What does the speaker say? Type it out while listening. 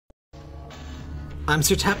I'm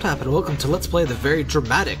Sir Tap Tap, and welcome to Let's Play the very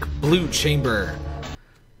dramatic Blue Chamber.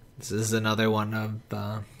 This is another one of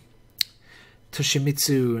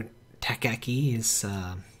Toshimitsu Takagi's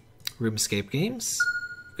room escape games.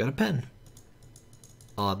 Got a pen.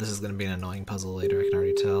 Oh, this is going to be an annoying puzzle later, I can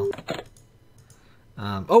already tell.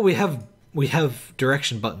 Oh, we have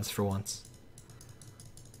direction buttons for once.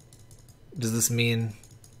 Does this mean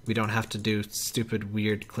we don't have to do stupid,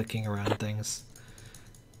 weird clicking around things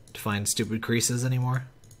to find stupid creases anymore?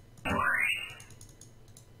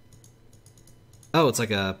 Oh, it's like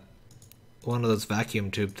one of those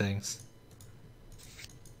vacuum tube things.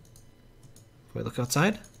 Wait, look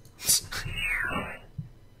outside? It's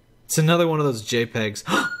another one of those JPEGs.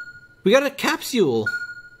 We got a capsule!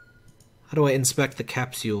 How do I inspect the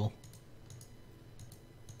capsule?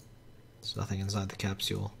 There's nothing inside the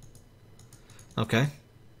capsule. Okay.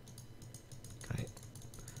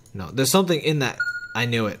 No, there's something in that. I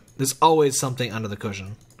knew it. There's always something under the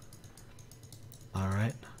cushion.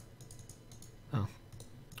 Alright. Oh.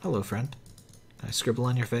 Hello, friend. Can I scribble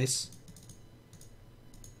on your face?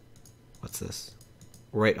 What's this?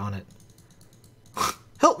 Right on it.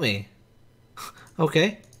 Help me!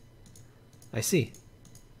 Okay. I see.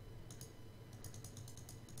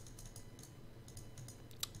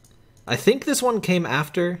 I think this one came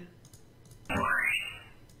after...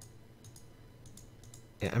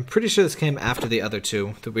 Yeah, I'm pretty sure this came after the other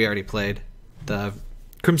two that we already played. The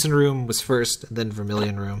Crimson Room was first, and then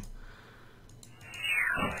Vermilion Room.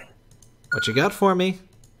 What you got for me?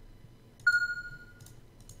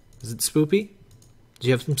 Is it spoopy? Do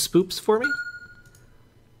you have some spoops for me?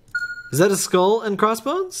 Is that a skull and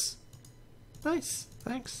crossbones? Nice,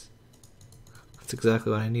 thanks. That's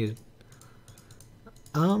exactly what I needed.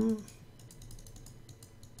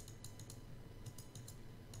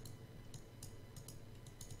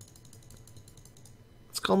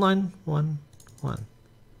 Let's call 911.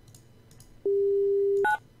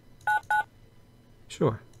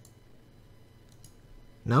 Sure.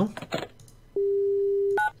 No?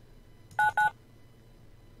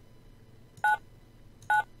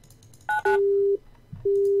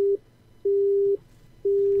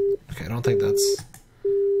 Okay, I don't think that's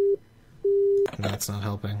not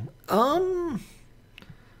helping.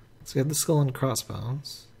 Let's get the skull and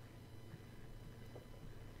crossbones.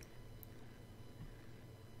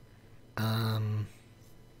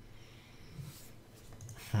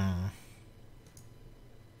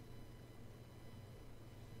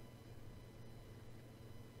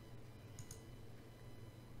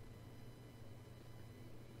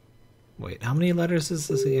 Wait, how many letters is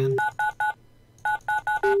this again?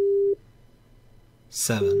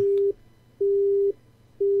 7.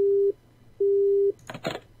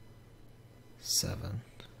 7.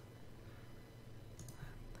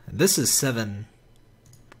 This is 7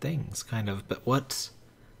 things, kind of, but what?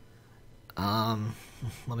 Let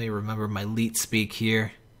me remember my leet speak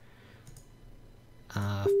here.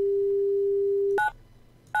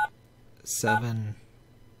 7.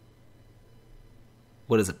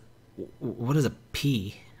 What is it? What is a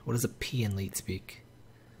P? What is a P in leet speak?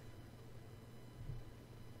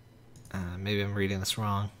 Maybe I'm reading this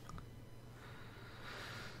wrong.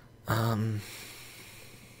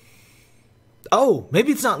 Oh,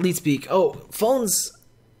 maybe it's not leet speak. Oh, phones.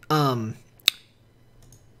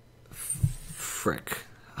 Frick.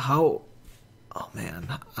 How? Oh man.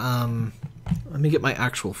 Let me get my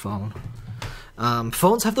actual phone.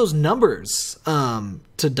 Phones have those numbers.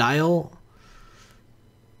 To dial.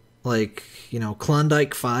 Like, you know,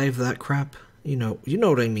 Klondike 5, that crap. You know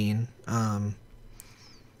what I mean. I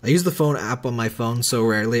use the phone app on my phone so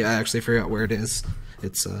rarely I actually forgot where it is.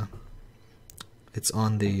 It's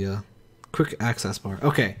on the quick access bar.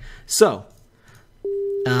 Okay, so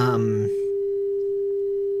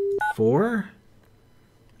 4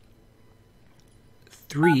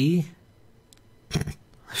 3 I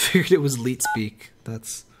figured it was leet speak.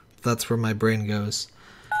 That's where my brain goes.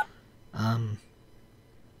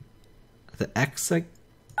 The X, I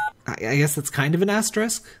guess that's kind of an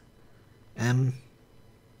asterisk. M.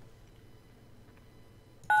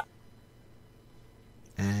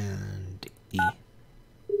 And E.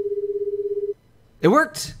 It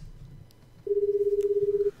worked!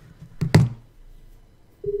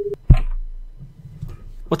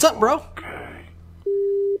 What's up, bro?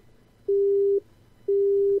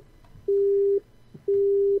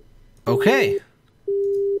 Okay.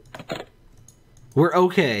 We're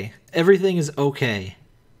okay. Everything is okay.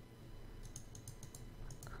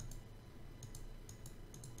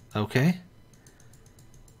 Okay.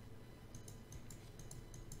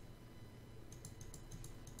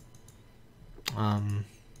 Can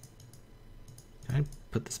I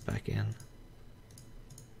put this back in?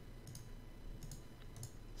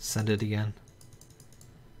 Send it again.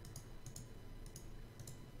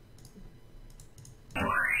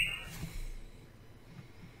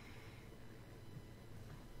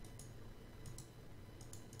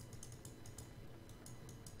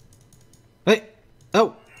 Wait!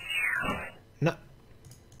 Oh! No.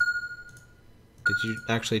 Did you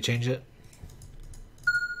actually change it?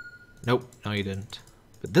 Nope. No, you didn't.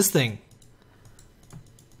 But this thing...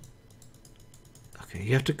 Okay,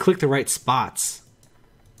 you have to click the right spots.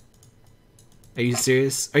 Are you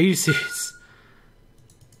serious? Are you serious?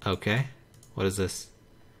 Okay. What is this?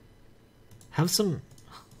 Have some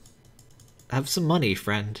money,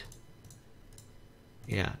 friend.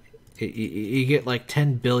 Yeah. You get like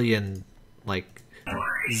 10 billion, like,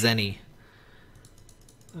 zenny.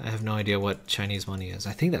 I have no idea what Chinese money is.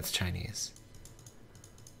 I think that's Chinese.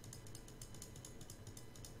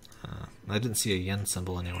 I didn't see a yen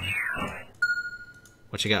symbol anywhere.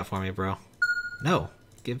 What you got for me, bro? No.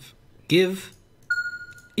 Give.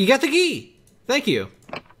 You got the key! Thank you.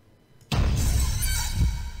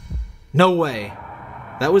 No way.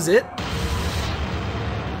 That was it?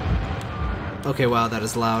 Okay, wow, that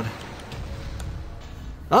is loud.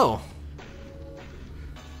 Oh.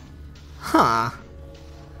 Huh.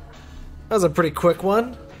 That was a pretty quick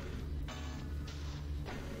one.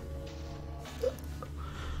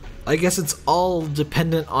 I guess it's all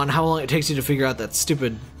dependent on how long it takes you to figure out that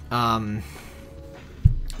stupid, the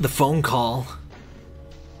phone call.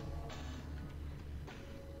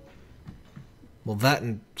 Well, that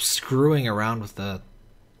and screwing around with the...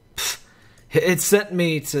 It sent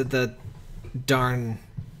me to the darn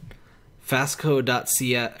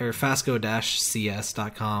fasco.cs or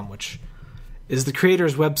fasco-cs.com, which is the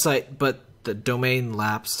creator's website, but the domain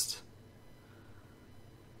lapsed.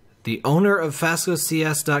 The owner of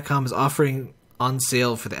fasco-cs.com is offering on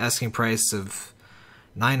sale for the asking price of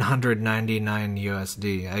 $999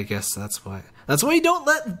 USD. I guess that's why. That's why you don't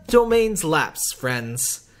let domains lapse,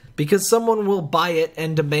 friends. Because someone will buy it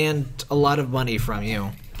and demand a lot of money from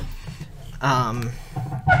you.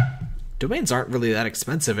 Domains aren't really that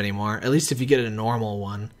expensive anymore. At least if you get a normal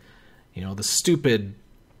one. You know, the stupid,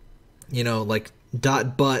 you know, like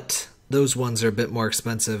 .but, those ones are a bit more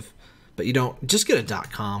expensive. But you don't, just get a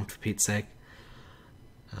 .com for Pete's sake.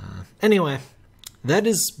 Anyway, that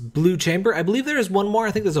is Blue Chamber. I believe there is one more.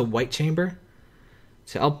 I think there's a White Chamber.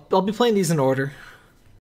 So I'll be playing these in order.